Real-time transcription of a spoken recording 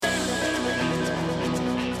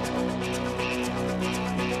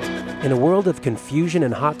In a world of confusion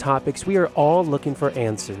and hot topics, we are all looking for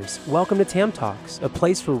answers. Welcome to Tam Talks, a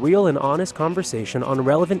place for real and honest conversation on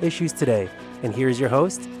relevant issues today. And here's your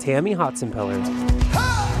host, Tammy Hotsenpiller.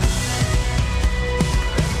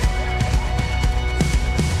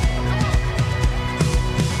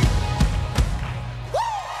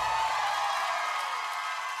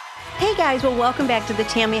 Hey guys, well, welcome back to the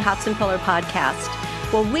Tammy Hotsenpiller podcast.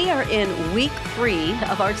 Well, we are in week 3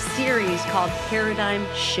 of our series called Paradigm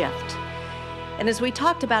Shift. And as we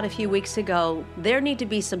talked about a few weeks ago, there need to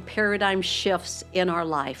be some paradigm shifts in our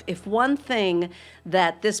life. If one thing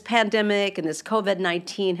that this pandemic and this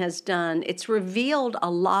COVID-19 has done, it's revealed a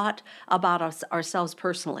lot about ourselves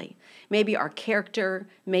personally. Maybe our character,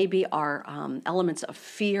 maybe our elements of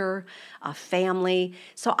fear, family.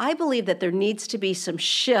 So I believe that there needs to be some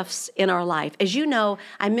shifts in our life. As you know,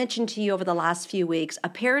 I mentioned to you over the last few weeks, a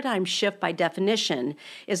paradigm shift by definition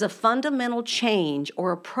is a fundamental change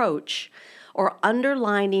or approach or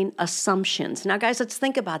underlining assumptions. Now, guys, let's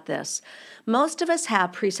think about this. Most of us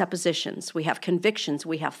have presuppositions. We have convictions.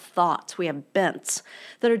 We have thoughts. We have bents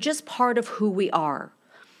that are just part of who we are.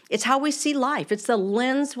 It's how we see life. It's the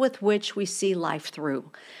lens with which we see life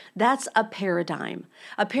through. That's a paradigm.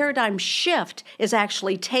 A paradigm shift is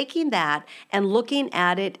actually taking that and looking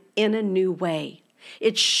at it in a new way.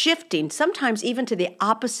 It's shifting, sometimes even to the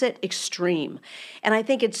opposite extreme. And I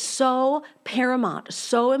think it's so paramount,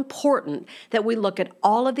 so important that we look at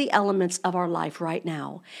all of the elements of our life right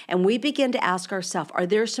now. And we begin to ask ourselves, are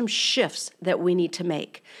there some shifts that we need to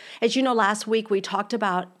make? As you know, last week we talked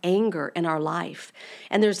about anger in our life.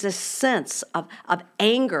 And there's this sense of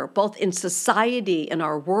anger, both in society, in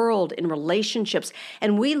our world, in relationships.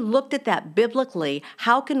 And we looked at that biblically.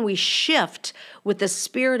 How can we shift with the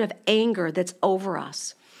spirit of anger that's over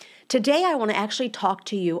us? Today, I want to actually talk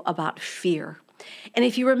to you about fear. And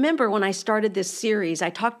if you remember when I started this series, I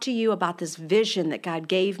talked to you about this vision that God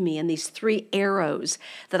gave me and these 3 arrows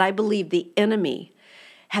that I believe the enemy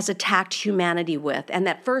has attacked humanity with. And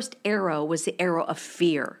that first arrow was the arrow of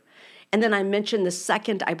fear. And then I mentioned the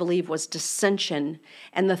second, I believe, was dissension.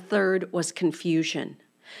 And the third was confusion.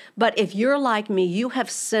 But if you're like me, you have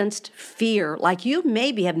sensed fear like you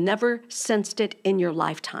maybe have never sensed it in your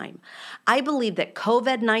lifetime. I believe that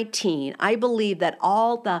COVID-19, I believe that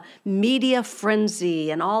all the media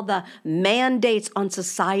frenzy and all the mandates on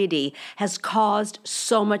society has caused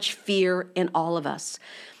so much fear in all of us.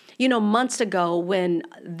 You know, months ago when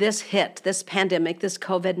this pandemic, this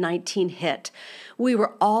COVID-19 hit, we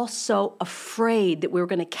were all so afraid that we were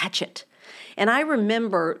going to catch it. And I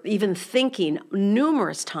remember even thinking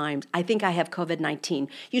numerous times, I think I have COVID-19.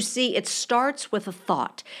 You see, it starts with a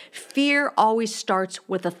thought. Fear always starts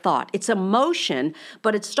with a thought. It's emotion,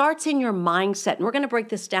 but it starts in your mindset. And we're going to break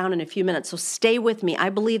this down in a few minutes, so stay with me. I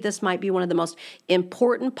believe this might be one of the most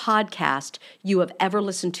important podcasts you have ever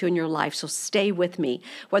listened to in your life, so stay with me.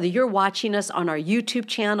 Whether you're watching us on our YouTube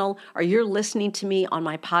channel or you're listening to me on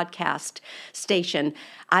my podcast station,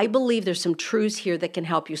 I believe there's some truths here that can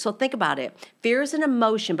help you. So think about it. Fear is an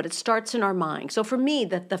emotion, but it starts in our mind. So for me,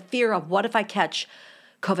 the fear of what if I catch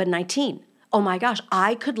COVID-19? Oh my gosh,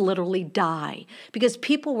 I could literally die because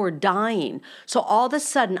people were dying. So all of a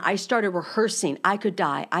sudden, I started rehearsing. I could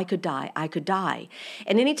die, I could die, I could die.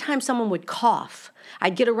 And anytime someone would cough,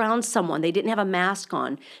 I'd get around someone, they didn't have a mask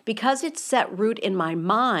on. Because it set root in my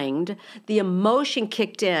mind, the emotion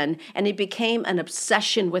kicked in and it became an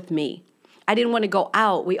obsession with me. I didn't want to go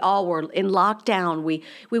out. We all were in lockdown. We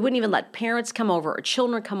wouldn't even let parents come over or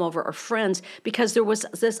children come over or friends because there was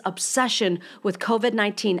this obsession with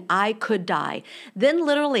COVID-19. I could die. Then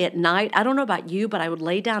literally at night, I don't know about you, but I would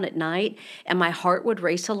lay down at night and my heart would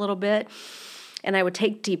race a little bit and I would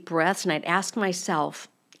take deep breaths and I'd ask myself,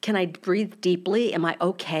 can I breathe deeply? Am I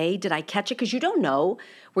okay? Did I catch it? Because you don't know.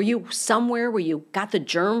 Were you somewhere where you got the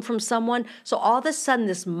germ from someone? So all of a sudden,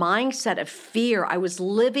 this mindset of fear, I was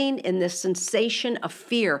living in this sensation of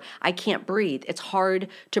fear. I can't breathe. It's hard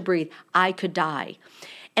to breathe. I could die.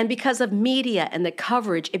 And because of media and the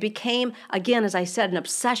coverage, it became, again, as I said, an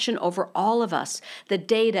obsession over all of us, the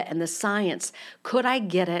data and the science. Could I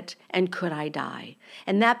get it and could I die?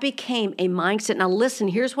 And that became a mindset. Now listen,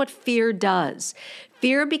 here's what fear does.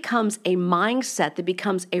 Fear becomes a mindset that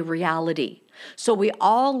becomes a reality. So we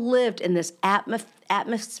all lived in this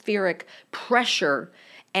atmospheric pressure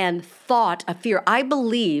and thought of fear. I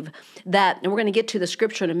believe that, and we're going to get to the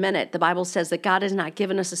scripture in a minute, the Bible says that God has not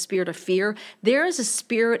given us a spirit of fear. There is a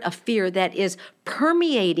spirit of fear that is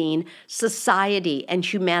permeating society and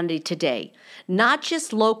humanity today. Not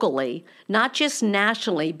just locally, not just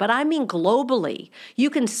nationally, but I mean globally. You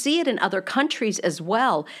can see it in other countries as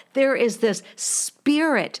well. There is this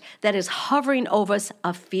spirit that is hovering over us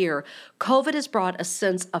of fear. COVID has brought a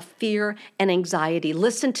sense of fear and anxiety.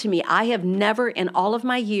 Listen to me, I have never in all of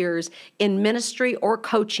my years in ministry or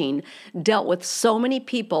coaching dealt with so many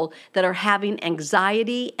people that are having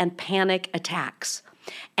anxiety and panic attacks.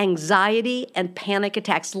 Anxiety and panic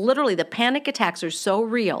attacks. Literally, the panic attacks are so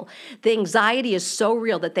real. The anxiety is so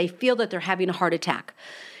real that they feel that they're having a heart attack.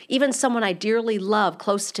 Even someone I dearly love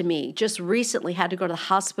close to me just recently had to go to the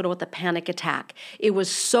hospital with a panic attack. It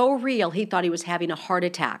was so real, he thought he was having a heart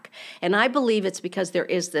attack. And I believe it's because there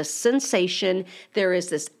is this sensation, there is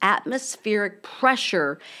this atmospheric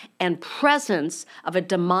pressure and presence of a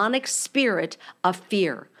demonic spirit of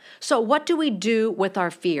fear. So what do we do with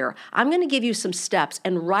our fear? I'm going to give you some steps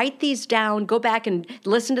and write these down. Go back and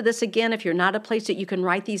listen to this again if you're not a place that you can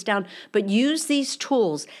write these down. But use these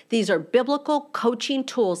tools. These are biblical coaching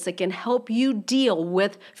tools that can help you deal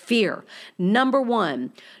with fear. Number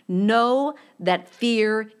one, know that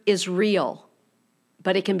fear is real,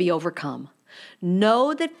 but it can be overcome.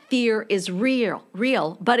 Know that fear is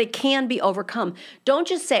real, but it can be overcome. Don't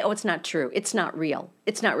just say, oh, it's not true. It's not real.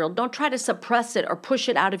 It's not real. Don't try to suppress it or push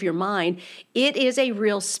it out of your mind. It is a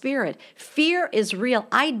real spirit. Fear is real.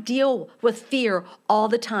 I deal with fear all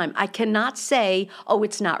the time. I cannot say, oh,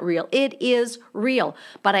 it's not real. It is real,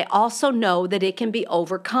 but I also know that it can be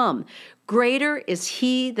overcome. Greater is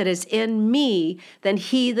he that is in me than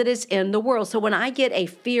he that is in the world. So when I get a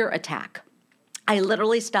fear attack, I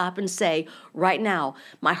literally stop and say, right now,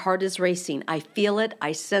 my heart is racing. I feel it.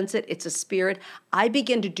 I sense it. It's a spirit. I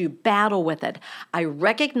begin to do battle with it. I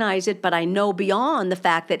recognize it, but I know beyond the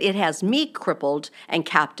fact that it has me crippled and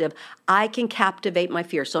captive, I can captivate my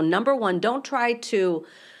fear. So number one, don't try to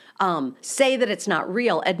say that it's not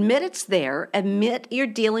real. Admit it's there. Admit you're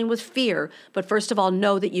dealing with fear, but first of all,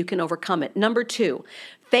 know that you can overcome it. Number two,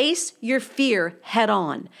 face your fear head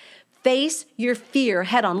on. Face your fear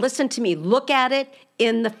head on. Listen to me. Look at it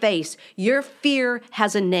in the face. Your fear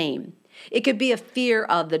has a name. It could be a fear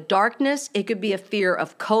of the darkness. It could be a fear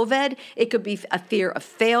of COVID. It could be a fear of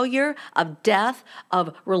failure, of death,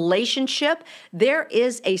 of relationship. There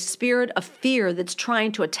is a spirit of fear that's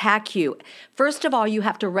trying to attack you. First of all, you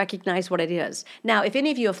have to recognize what it is. Now, if any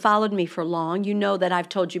of you have followed me for long, you know that I've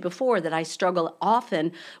told you before that I struggle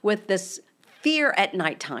often with this fear at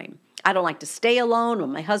nighttime. I don't like to stay alone.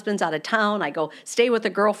 When my husband's out of town, I go stay with a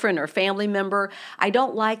girlfriend or family member. I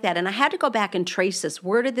don't like that. And I had to go back and trace this.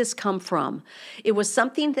 Where did this come from? It was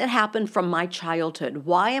something that happened from my childhood.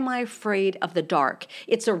 Why am I afraid of the dark?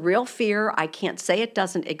 It's a real fear. I can't say it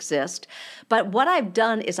doesn't exist. But what I've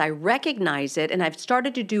done is I recognize it, and I've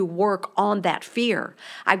started to do work on that fear.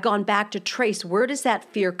 I've gone back to trace, where does that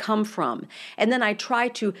fear come from? And then I try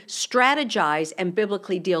to strategize and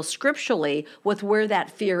biblically deal scripturally with where that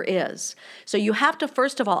fear is. So you have to,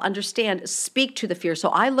 first of all, understand, speak to the fear. So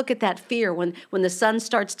I look at that fear when the sun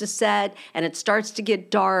starts to set and it starts to get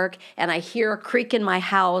dark and I hear a creak in my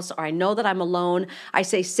house or I know that I'm alone. I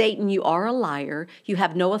say, Satan, you are a liar. You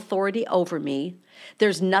have no authority over me.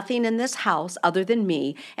 There's nothing in this house other than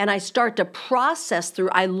me. And I start to process through.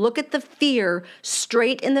 I look at the fear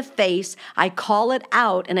straight in the face. I call it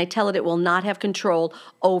out and I tell it will not have control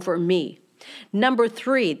over me. Number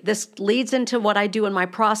three, this leads into what I do in my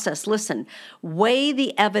process. Listen, weigh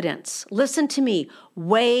the evidence. Listen to me.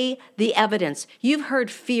 Weigh the evidence. You've heard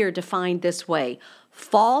fear defined this way: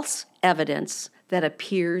 false evidence that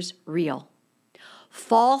appears real.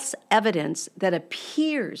 False evidence that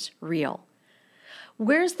appears real.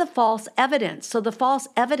 Where's the false evidence? So the false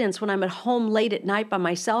evidence when I'm at home late at night by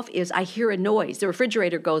myself is I hear a noise. The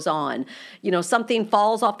refrigerator goes on. Something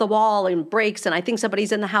falls off the wall and breaks and I think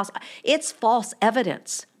somebody's in the house. It's false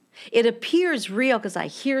evidence. It appears real because I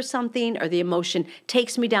hear something or the emotion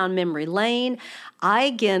takes me down memory lane. I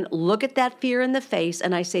again look at that fear in the face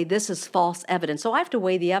and I say, this is false evidence. So I have to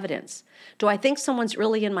weigh the evidence. Do I think someone's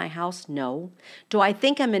really in my house? No. Do I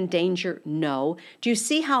think I'm in danger? No. Do you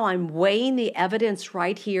see how I'm weighing the evidence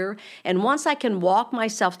right here? And once I can walk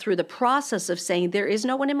myself through the process of saying, there is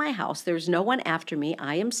no one in my house, there's no one after me,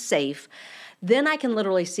 I am safe, then I can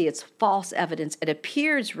literally see it's false evidence. It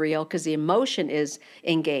appears real because the emotion is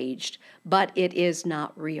engaged, but it is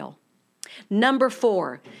not real. Number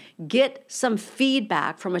 4, get some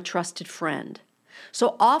feedback from a trusted friend.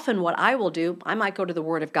 So often what I will do, I might go to the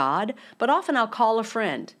Word of God, but often I'll call a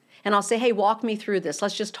friend and I'll say, hey, walk me through this.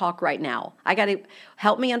 Let's just talk right now. I got to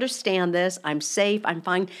help me understand this. I'm safe. I'm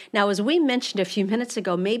fine. Now, as we mentioned a few minutes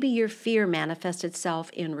ago, maybe your fear manifests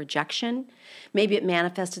itself in rejection. Maybe it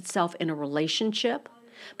manifests itself in a relationship.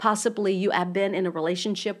 Possibly you have been in a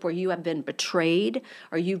relationship where you have been betrayed,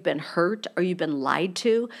 or you've been hurt, or you've been lied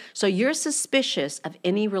to. So you're suspicious of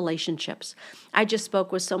any relationships. I just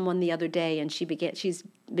spoke with someone the other day, and she's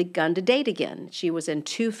begun to date again. She was in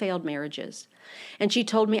 2 failed marriages. And she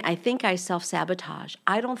told me, I think I self-sabotage.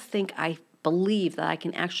 I don't think I believe that I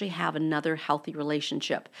can actually have another healthy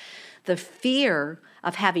relationship. The fear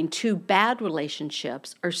of having 2 bad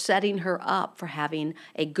relationships are setting her up for having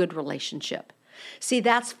a good relationship. See,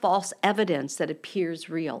 that's false evidence that appears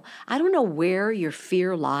real. I don't know where your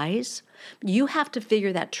fear lies. You have to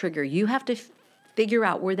figure that trigger. You have to figure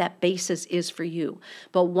out where that basis is for you.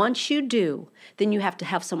 But once you do, then you have to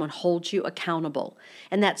have someone hold you accountable.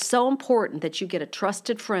 And that's so important that you get a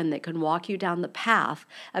trusted friend that can walk you down the path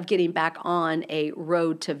of getting back on a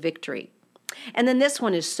road to victory. And then this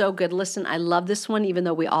one is so good. Listen, I love this one, even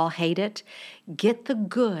though we all hate it. Get the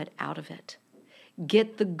good out of it.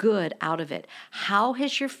 Get the good out of it. How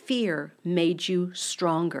has your fear made you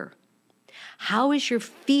stronger? How has your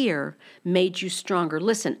fear made you stronger?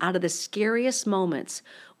 Listen, out of the scariest moments,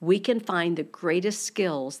 we can find the greatest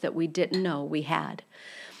skills that we didn't know we had.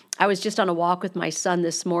 I was just on a walk with my son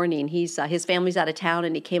this morning. His family's out of town,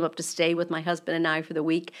 and he came up to stay with my husband and I for the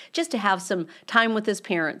week just to have some time with his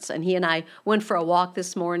parents. And he and I went for a walk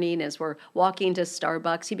this morning. As we're walking to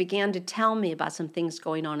Starbucks, he began to tell me about some things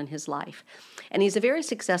going on in his life. And he's a very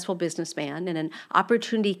successful businessman, and an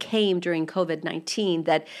opportunity came during COVID-19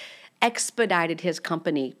 that expedited his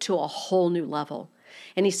company to a whole new level.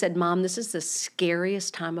 And he said, Mom, this is the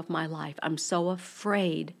scariest time of my life. I'm so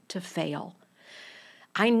afraid to fail.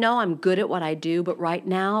 I know I'm good at what I do, but right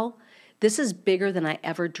now, this is bigger than I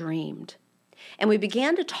ever dreamed. And we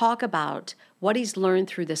began to talk about what he's learned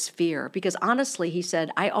through this fear, because honestly, he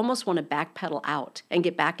said, I almost want to backpedal out and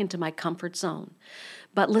get back into my comfort zone.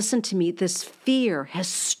 But listen to me, this fear has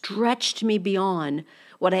stretched me beyond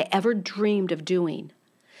what I ever dreamed of doing.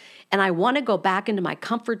 And I want to go back into my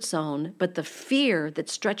comfort zone, but the fear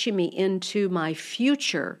that's stretching me into my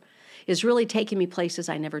future is really taking me places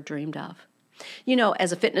I never dreamed of. You know,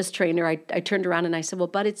 as a fitness trainer, I turned around and I said, well,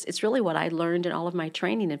 but it's really what I learned in all of my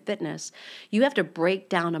training in fitness. You have to break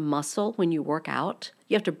down a muscle when you work out.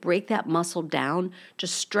 You have to break that muscle down to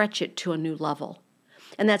stretch it to a new level.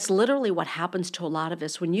 And that's literally what happens to a lot of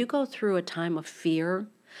us. When you go through a time of fear,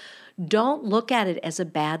 don't look at it as a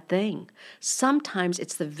bad thing. Sometimes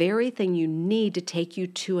it's the very thing you need to take you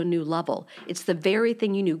to a new level. It's the very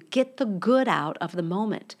thing you need. Get the good out of the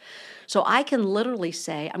moment. So I can literally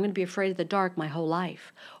say, I'm going to be afraid of the dark my whole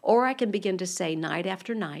life. Or I can begin to say night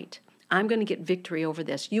after night, I'm going to get victory over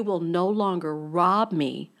this. You will no longer rob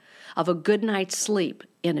me of a good night's sleep,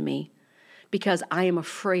 enemy, because I am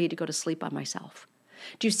afraid to go to sleep by myself.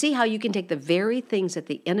 Do you see how you can take the very things that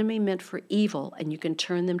the enemy meant for evil and you can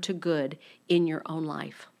turn them to good in your own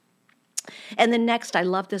life? And then next, I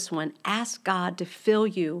love this one. Ask God to fill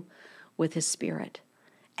you with His Spirit.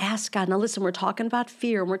 Ask God. Now listen, we're talking about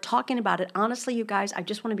fear, and we're talking about it. Honestly, you guys, I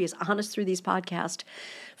just want to be as honest through these podcasts.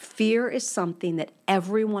 Fear is something that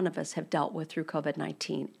every one of us have dealt with through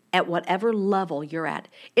COVID-19. At whatever level you're at,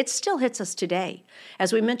 it still hits us today.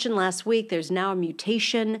 As we mentioned last week, there's now a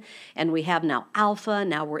mutation, and we have now Alpha,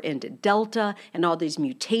 now we're into Delta, and all these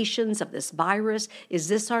mutations of this virus. Is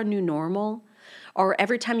this our new normal? Or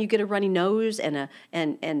every time you get a runny nose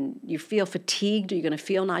and you feel fatigued, are you going to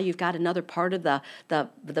feel now you've got another part of the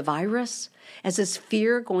virus? Is this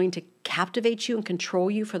fear going to captivate you and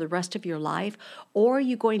control you for the rest of your life? Or are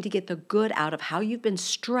you going to get the good out of how you've been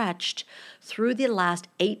stretched through the last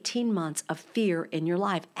 18 months of fear in your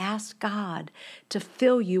life? Ask God to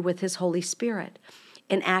fill you with His Holy Spirit.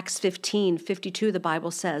 In Acts 15:52, the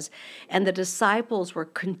Bible says, and the disciples were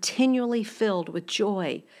continually filled with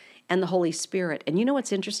joy and the Holy Spirit. And you know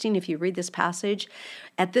what's interesting if you read this passage?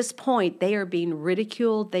 At this point, they are being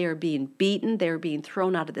ridiculed, they are being beaten, they are being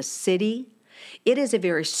thrown out of the city. It is a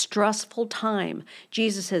very stressful time.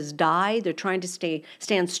 Jesus has died. They're trying to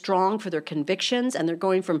stand strong for their convictions, and they're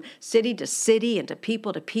going from city to city and to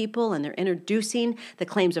people, and they're introducing the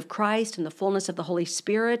claims of Christ and the fullness of the Holy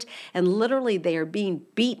Spirit, and literally they are being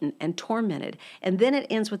beaten and tormented. And then it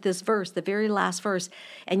ends with this verse, the very last verse,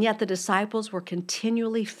 and yet the disciples were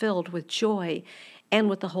continually filled with joy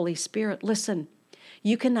and with the Holy Spirit. Listen,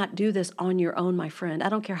 you cannot do this on your own, my friend. I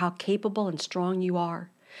don't care how capable and strong you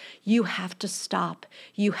are. You have to stop.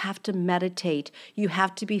 You have to meditate. You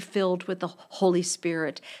have to be filled with the Holy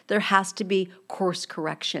Spirit. There has to be course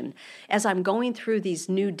correction. As I'm going through these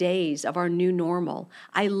new days of our new normal,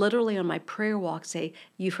 I literally on my prayer walk say,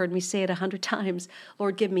 you've heard me say it 100 times,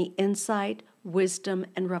 Lord, give me insight, wisdom,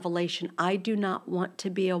 and revelation. I do not want to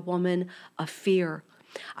be a woman of fear.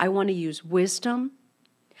 I want to use wisdom.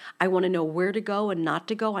 I want to know where to go and not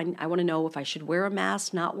to go. I want to know if I should wear a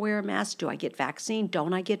mask, not wear a mask. Do I get vaccinated?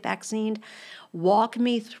 Don't I get vaccinated? Walk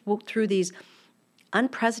me through these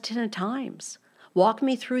unprecedented times. Walk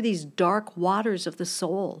me through these dark waters of the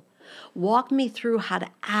soul. Walk me through how to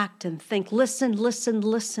act and think. Listen, listen,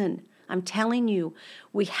 listen. I'm telling you,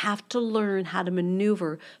 we have to learn how to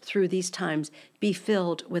maneuver through these times. Be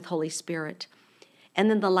filled with Holy Spirit. And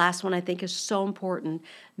then the last one I think is so important.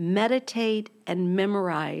 Meditate and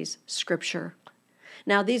memorize Scripture.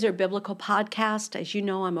 Now, these are biblical podcasts. As you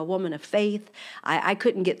know, I'm a woman of faith. I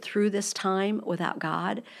couldn't get through this time without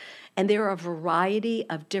God. And there are a variety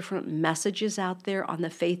of different messages out there on the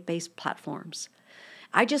faith-based platforms.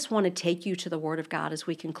 I just want to take you to the Word of God as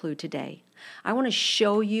we conclude today. I want to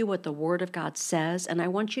show you what the Word of God says, and I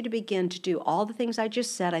want you to begin to do all the things I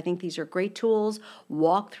just said. I think these are great tools.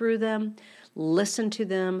 Walk through them, listen to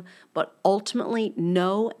them, but ultimately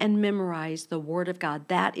know and memorize the Word of God.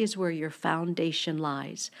 That is where your foundation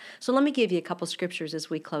lies. So let me give you a couple scriptures as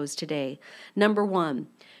we close today. Number 1,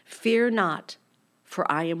 fear not,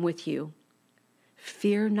 for I am with you.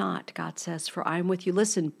 Fear not, God says, for I am with you.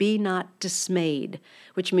 Listen, be not dismayed,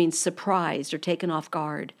 which means surprised or taken off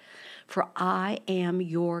guard. For I am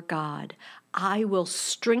your God. I will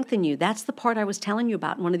strengthen you. That's the part I was telling you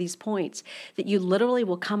about in one of these points, that you literally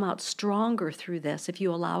will come out stronger through this if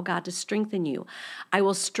you allow God to strengthen you. I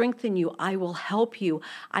will strengthen you. I will help you.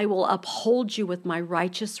 I will uphold you with my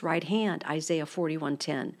righteous right hand, Isaiah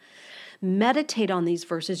 41:10. Meditate on these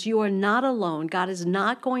verses. You are not alone. God is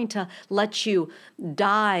not going to let you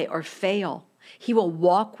die or fail. He will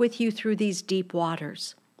walk with you through these deep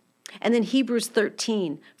waters. And then Hebrews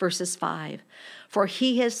 13, verses 5. For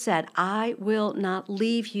he has said, I will not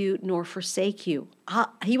leave you nor forsake you.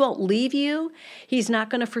 He won't leave you. He's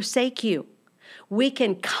not going to forsake you. We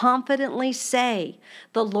can confidently say,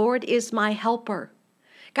 the Lord is my helper.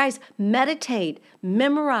 Guys, meditate,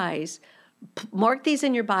 memorize, mark these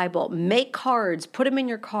in your Bible, make cards, put them in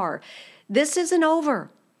your car. This isn't over.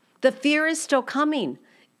 The fear is still coming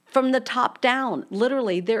from the top down.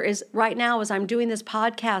 Literally, there is, right now, as I'm doing this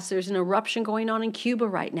podcast, there's an eruption going on in Cuba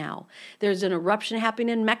right now. There's an eruption happening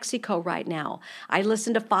in Mexico right now. I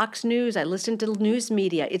listen to Fox News. I listen to news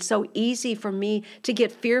media. It's so easy for me to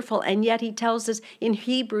get fearful. And yet he tells us in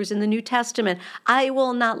Hebrews in the New Testament, I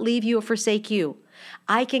will not leave you or forsake you.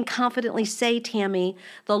 I can confidently say, Tammy,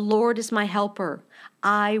 the Lord is my helper.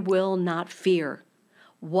 I will not fear.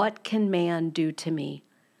 What can man do to me?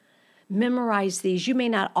 Memorize these. You may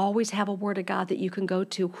not always have a word of God that you can go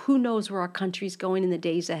to. Who knows where our country's going in the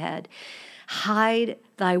days ahead? Hide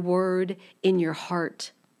thy word in your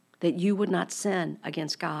heart that you would not sin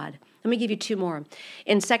against God. Let me give you two more.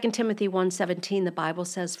 In 2 Timothy 1:17, the Bible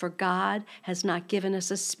says, for God has not given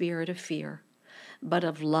us a spirit of fear, but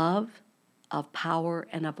of love, of power,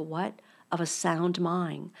 and of what? Of a sound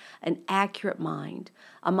mind, an accurate mind,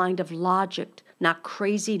 a mind of logic, not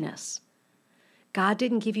craziness. God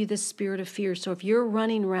didn't give you this spirit of fear. So if you're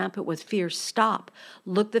running rampant with fear, stop.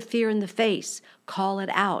 Look the fear in the face, call it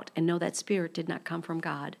out, and know that spirit did not come from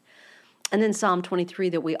God. And then Psalm 23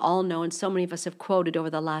 that we all know, and so many of us have quoted over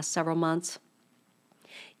the last several months.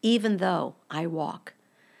 Even though I walk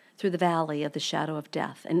through the valley of the shadow of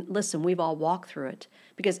death. And listen, we've all walked through it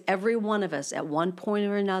because every one of us at one point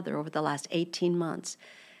or another over the last 18 months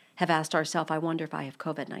have asked ourselves, I wonder if I have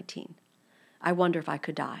COVID-19. I wonder if I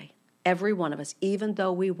could die. Every one of us, even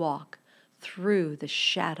though we walk through the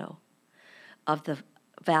shadow of the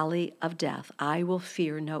valley of death, I will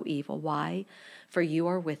fear no evil. Why? For you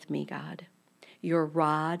are with me, God. Your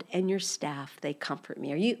rod and your staff, they comfort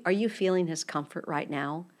me. Are you feeling his comfort right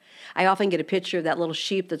now? I often get a picture of that little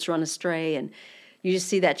sheep that's run astray, and you just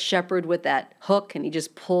see that shepherd with that hook, and he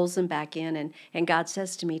just pulls them back in. And God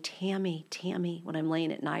says to me, Tammy, when I'm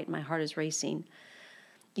laying at night and my heart is racing,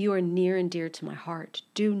 you are near and dear to my heart.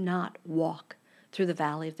 Do not walk through the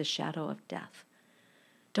valley of the shadow of death.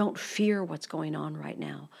 Don't fear what's going on right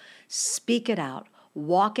now. Speak it out.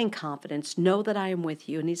 Walk in confidence. Know that I am with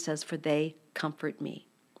you. And he says, for they comfort me.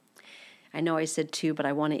 I know I said two, but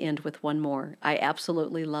I want to end with one more. I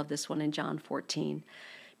absolutely love this one in John 14.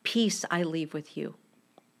 Peace I leave with you.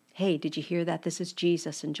 Hey, did you hear that? This is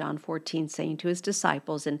Jesus in John 14 saying to his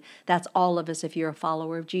disciples, and that's all of us. If you're a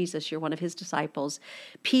follower of Jesus, you're one of his disciples.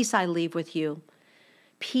 Peace I leave with you.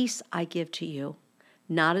 Peace I give to you,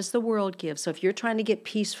 not as the world gives. So if you're trying to get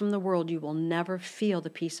peace from the world, you will never feel the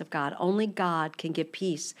peace of God. Only God can give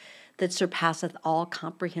peace that surpasseth all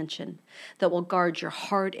comprehension, that will guard your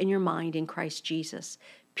heart and your mind in Christ Jesus.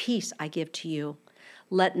 Peace I give to you.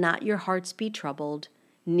 Let not your hearts be troubled,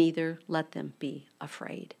 neither let them be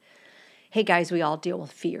afraid. Hey guys, we all deal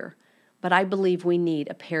with fear. but I believe we need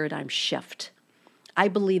a paradigm shift. I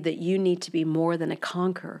believe that you need to be more than a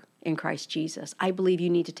conqueror in Christ Jesus. I believe you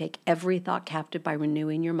need to take every thought captive by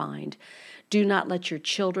renewing your mind. Do not let your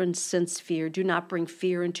children sense fear. Do not bring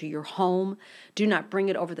fear into your home. Do not bring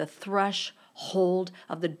it over the threshold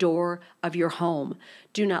of the door of your home.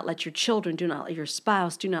 Do not let your children, do not let your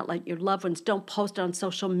spouse, do not let your loved ones, don't post on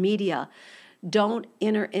social media. Don't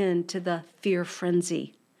enter into the fear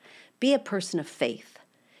frenzy. Be a person of faith.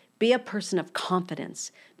 Be a person of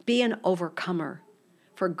confidence. Be an overcomer.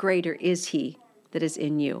 For greater is he that is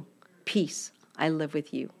in you. Peace. I live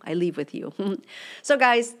with you. I leave with you. So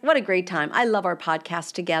guys, what a great time. I love our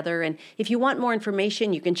podcast together. And if you want more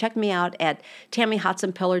information, you can check me out at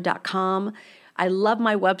tammyhotsenpiller.com. I love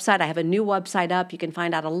my website. I have a new website up. You can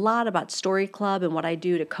find out a lot about Story Club and what I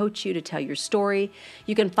do to coach you to tell your story.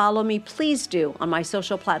 You can follow me, please do, on my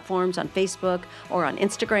social platforms, on Facebook or on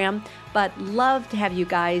Instagram. But love to have you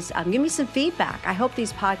guys give me some feedback. I hope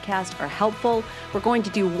these podcasts are helpful. We're going to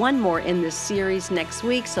do one more in this series next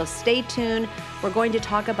week, so stay tuned. We're going to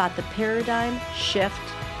talk about the paradigm shift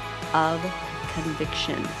of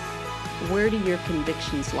conviction. Where do your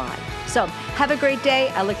convictions lie? So have a great day.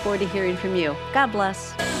 I look forward to hearing from you. God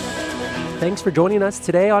bless. Thanks for joining us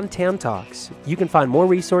today on Tam Talks. You can find more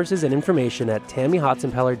resources and information at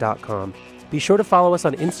tammyhotsenpiller.com. Be sure to follow us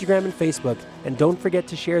on Instagram and Facebook, and don't forget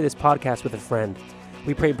to share this podcast with a friend.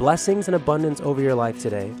 We pray blessings and abundance over your life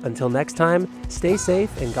today. Until next time, stay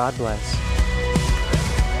safe and God bless.